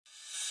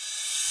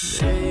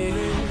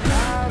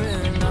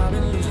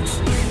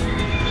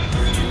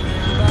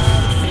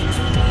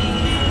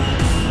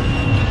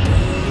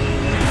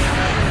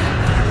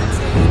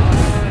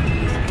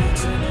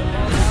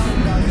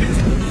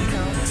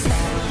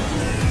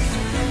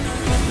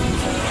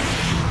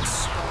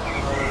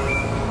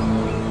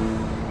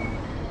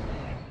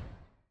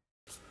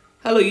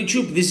Hello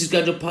YouTube, this is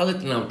Gadget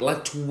Pilot and I would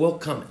like to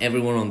welcome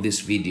everyone on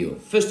this video.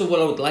 First of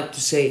all, I would like to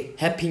say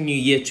Happy New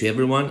Year to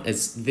everyone,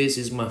 as this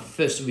is my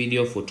first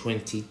video for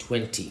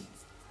 2020.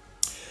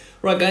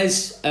 Right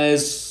guys,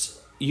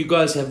 as you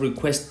guys have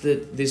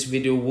requested, this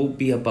video will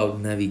be about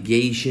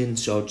navigation,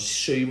 so I'll just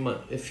show you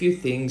a few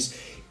things,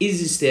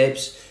 easy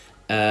steps,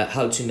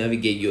 how to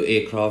navigate your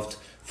aircraft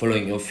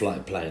following your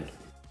flight plan.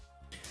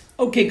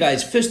 Okay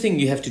guys, first thing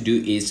you have to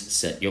do is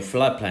set your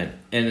flight plan,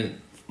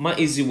 and my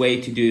easy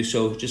way to do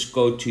so, just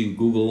go to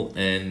Google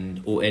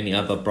or any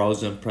other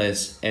browser and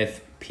press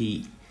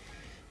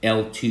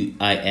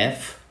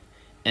FPL2IF,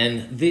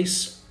 and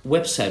this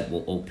website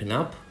will open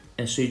up.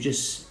 And so you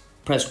just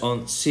press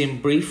on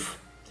SimBrief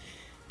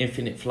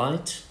Infinite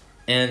Flight,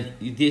 and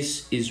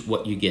this is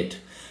what you get.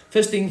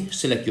 First thing,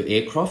 select your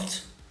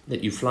aircraft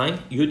that you're flying,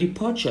 your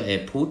departure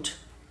airport,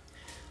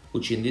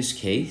 which in this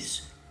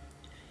case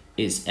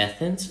is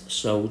Athens.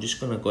 So we're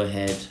just gonna go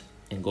ahead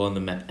and go on the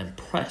map and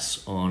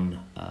press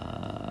on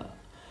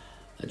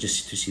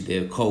just to see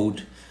the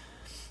code,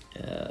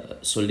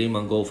 so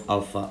Lima Golf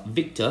Alpha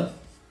Victor,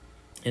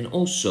 and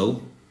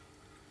also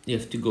you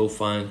have to go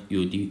find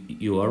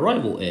your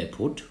arrival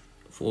airport,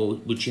 for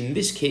which in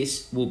this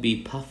case will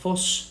be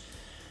Paphos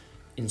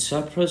in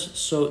Cyprus.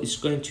 So it's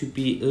going to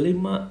be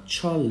Lima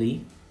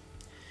Charlie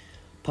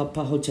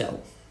Papa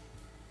Hotel.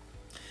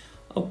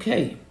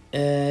 Okay.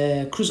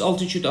 Cruise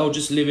altitude, I'll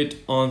just leave it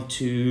on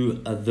to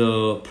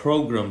the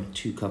program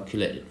to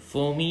calculate it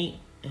for me.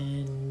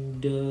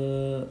 And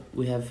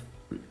we have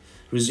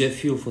reserve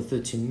fuel for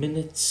 13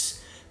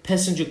 minutes.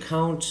 Passenger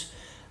count,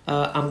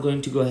 I'm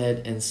going to go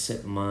ahead and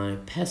set my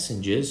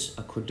passengers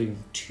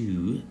according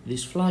to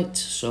this flight.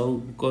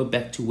 So go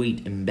back to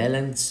weight and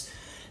balance,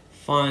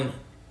 find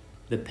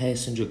the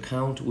passenger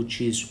count,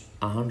 which is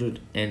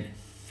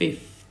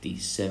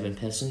 157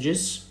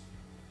 passengers.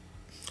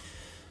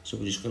 So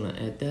we're just gonna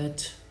add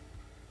that,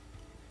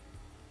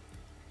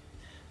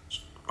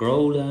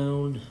 scroll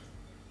down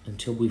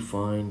until we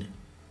find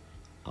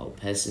our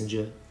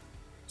passenger.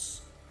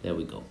 There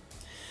we go.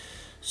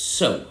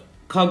 So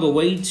cargo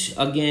weight,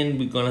 again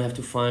we're gonna have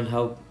to find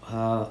how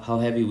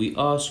heavy we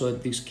are. So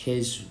in this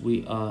case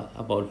we are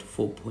about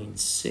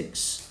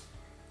 4.6.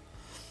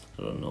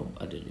 I don't know,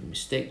 I did a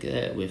mistake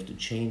there, we have to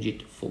change it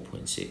to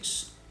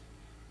 4.6,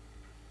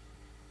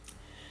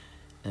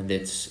 and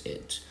that's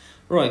it.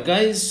 Right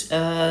guys,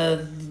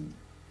 climb,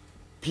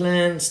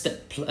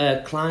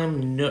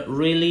 not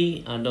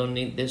really, I don't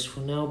need this for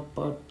now,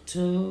 but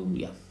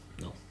yeah,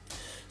 no.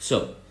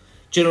 So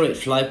generate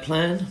flight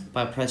plan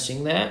by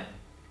pressing that.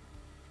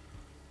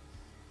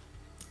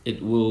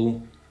 It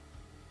will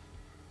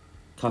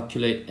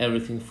calculate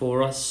everything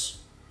for us.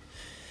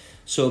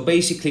 So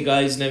basically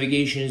guys,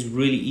 navigation is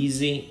really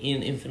easy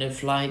in Infinite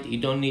Flight. You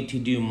don't need to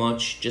do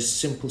much, just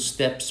simple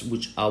steps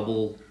which I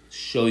will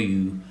show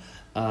you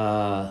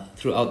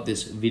throughout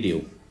this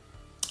video.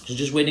 So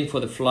just waiting for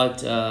the flight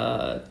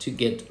to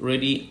get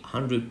ready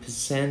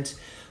 100%.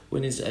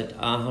 When it's at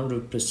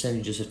 100%,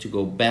 you just have to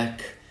go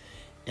back,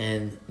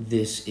 and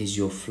this is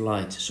your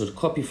flight. So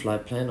copy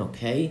flight plan,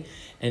 okay,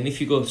 and if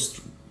you go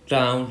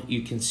down,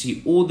 you can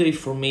see all the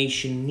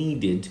information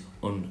needed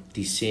on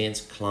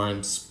descents,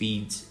 climbs,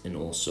 speeds, and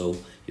also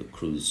your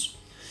cruise.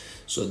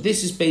 So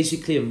this is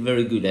basically a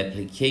very good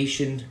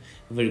application,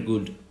 a very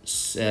good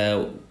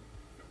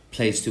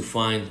place to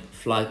find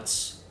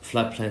flight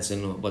plans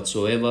and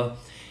whatsoever,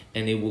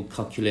 and it will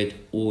calculate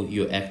all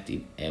your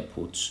active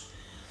airports.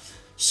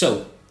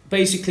 So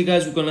basically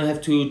guys, we're gonna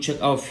have to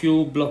check our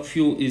fuel. Block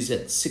fuel is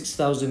at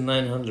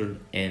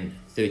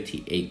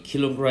 6,938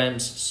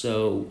 kilograms,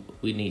 so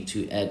we need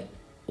to add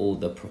all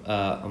the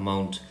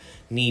amount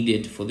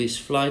needed for this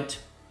flight.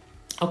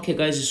 Okay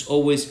guys, it's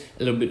always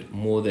a little bit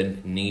more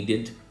than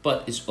needed,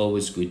 but it's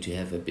always good to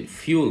have a bit of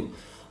fuel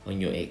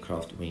on your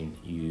aircraft when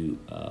you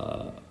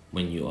are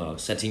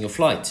setting your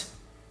flight.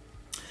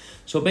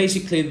 So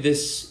basically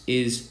this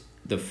is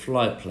the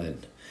flight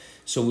plan.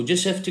 So we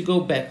just have to go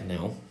back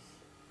now.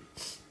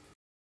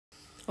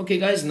 Okay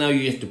guys, now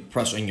you have to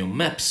press on your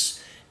maps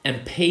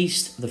and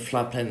paste the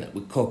flight plan that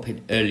we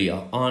copied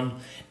earlier on,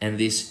 and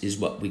this is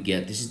what we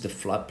get. This is the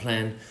flight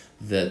plan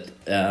that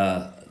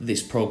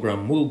this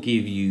program will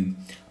give you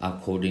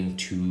according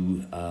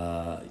to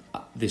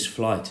this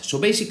flight. So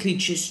basically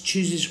just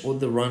chooses all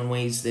the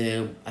runways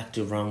there,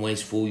 active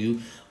runways for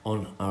you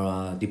on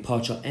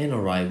departure and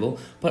arrival,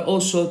 but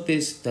also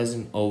this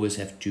doesn't always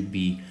have to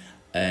be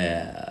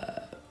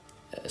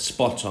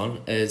spot on,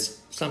 as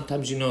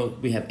sometimes, you know,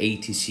 we have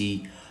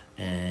ATC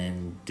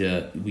and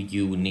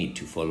you will need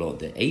to follow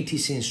the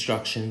ATC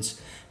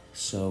instructions,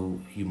 so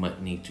you might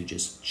need to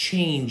just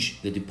change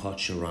the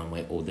departure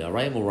runway or the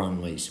arrival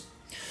runways.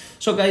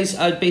 So guys,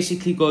 I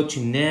basically go to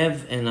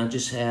nav and I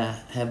just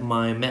have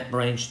my map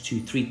range to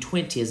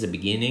 320 as the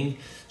beginning,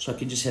 so I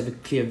can just have a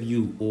clear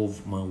view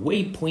of my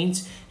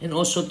waypoints, and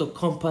also the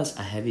compass,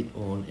 I have it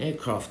on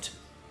aircraft.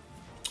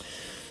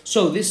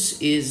 So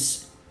this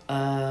is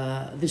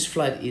this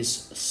flight is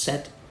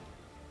set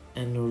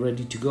and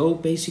ready to go.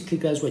 Basically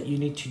guys, what you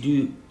need to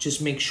do,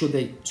 just make sure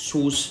that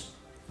source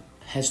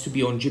has to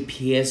be on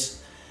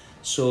GPS.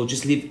 So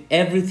just leave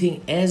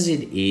everything as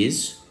it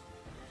is.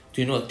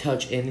 Do not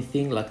touch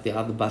anything like the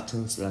other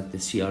buttons, like the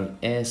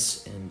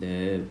CRS and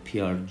the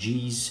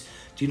PRGs.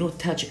 Do not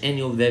touch any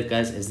of that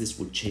guys, as this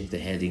would change the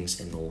headings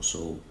and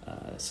also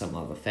some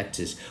other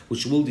factors,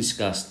 which we'll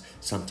discuss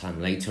sometime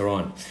later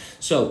on.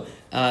 So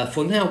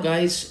for now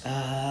guys,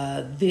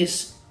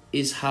 this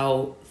is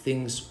how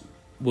things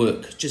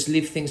work. Just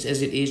leave things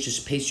as it is,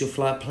 just paste your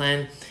flight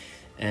plan,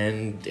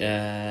 and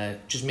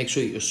just make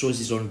sure your source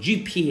is on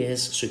GPS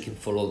so you can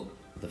follow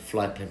the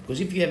flight plan.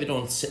 Because if you have it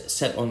on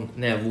set on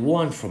nav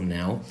 1 from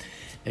now,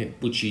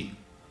 which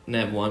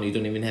nav 1 you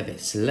don't even have a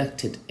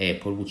selected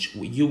airport, which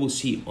you will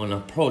see on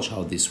approach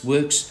how this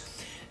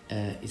works,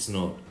 it's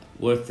not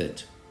worth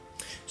it.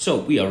 So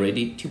we are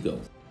ready to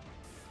go.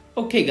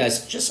 Okay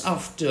guys, just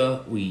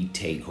after we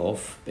take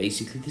off,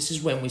 basically this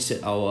is when we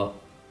set our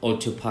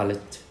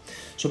autopilot.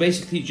 So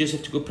basically you just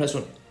have to go press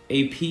on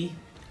AP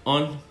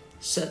on,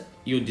 set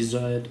your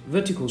desired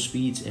vertical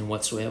speeds and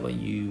whatsoever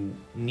you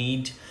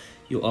need,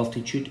 your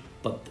altitude.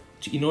 But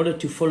in order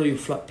to follow your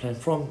flight plan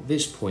from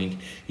this point,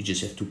 you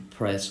just have to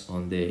press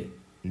on the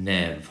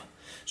nav.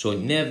 So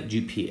nav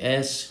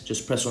GPS,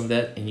 just press on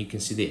that and you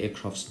can see the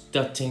aircraft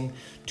starting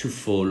to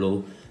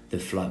follow the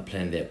flight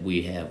plan that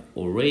we have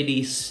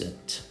already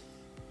set.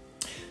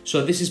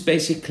 So this is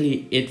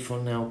basically it for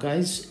now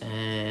guys,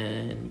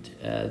 and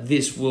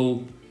this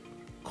will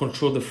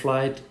control the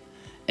flight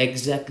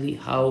exactly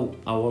how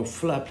our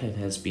flight plan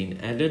has been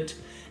added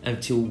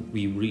until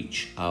we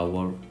reach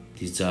our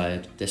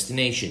desired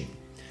destination.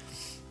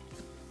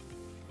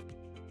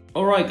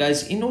 Alright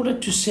guys, in order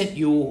to set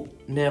your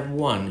nav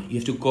 1, you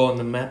have to go on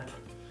the map,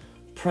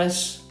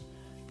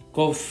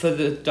 go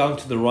further down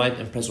to the right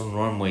and press on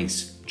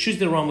runways. Choose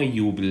the runway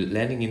you will be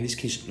landing. In this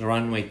case,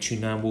 runway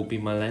 29 will be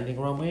my landing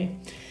runway.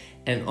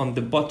 And on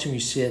the bottom you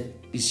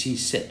see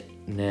set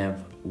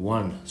nav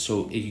 1.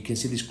 So you can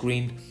see this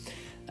green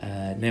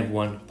nav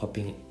 1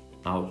 popping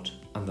out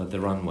under the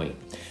runway.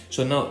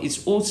 So now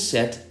it's all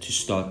set to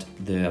start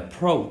the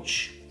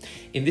approach.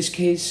 In this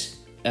case,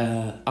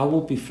 I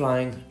will be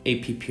flying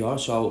APPR,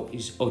 so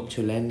it's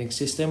auto landing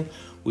system,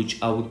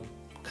 which I would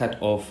cut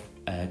off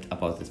at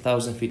about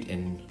 1,000 feet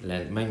and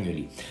land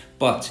manually.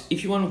 But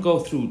if you want to go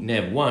through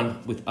nav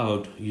 1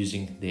 without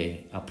using the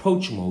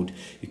approach mode,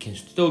 you can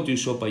still do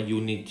so, but you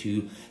need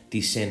to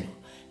descend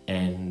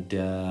and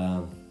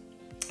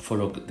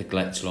follow the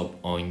glide slope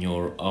on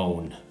your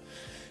own.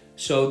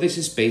 So this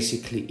is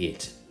basically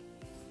it.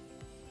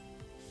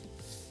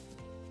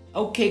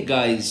 Okay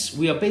guys,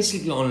 we are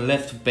basically on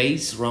left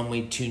base,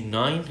 runway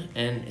 29,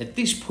 and at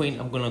this point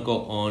I'm gonna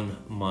go on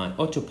my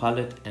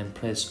autopilot and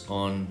press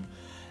on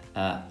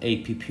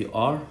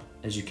APPR,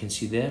 as you can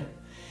see there.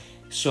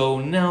 So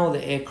now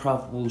the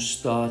aircraft will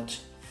start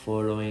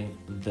following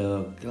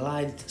the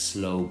glide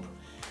slope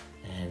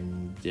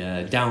and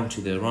down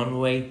to the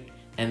runway,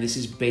 and this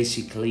is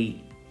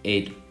basically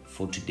it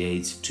for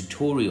today's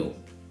tutorial.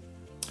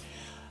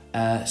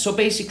 So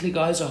basically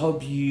guys, I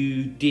hope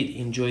you did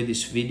enjoy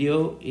this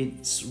video.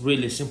 It's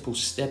really simple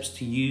steps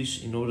to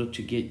use in order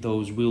to get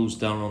those wheels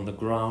down on the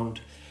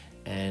ground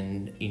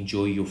and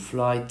enjoy your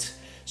flight.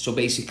 So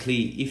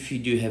basically, if you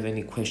do have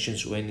any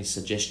questions or any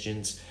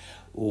suggestions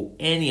or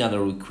any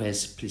other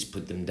requests, please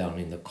put them down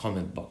in the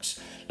comment box.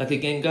 Like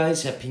again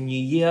guys, Happy New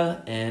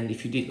Year, and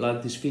if you did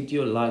like this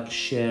video, like,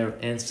 share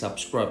and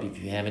subscribe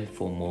if you haven't,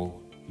 for more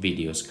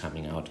videos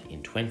coming out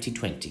in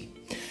 2020.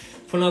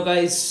 For now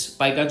guys,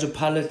 bye Gadget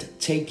Pilot,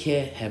 take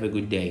care, have a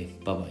good day,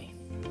 bye bye.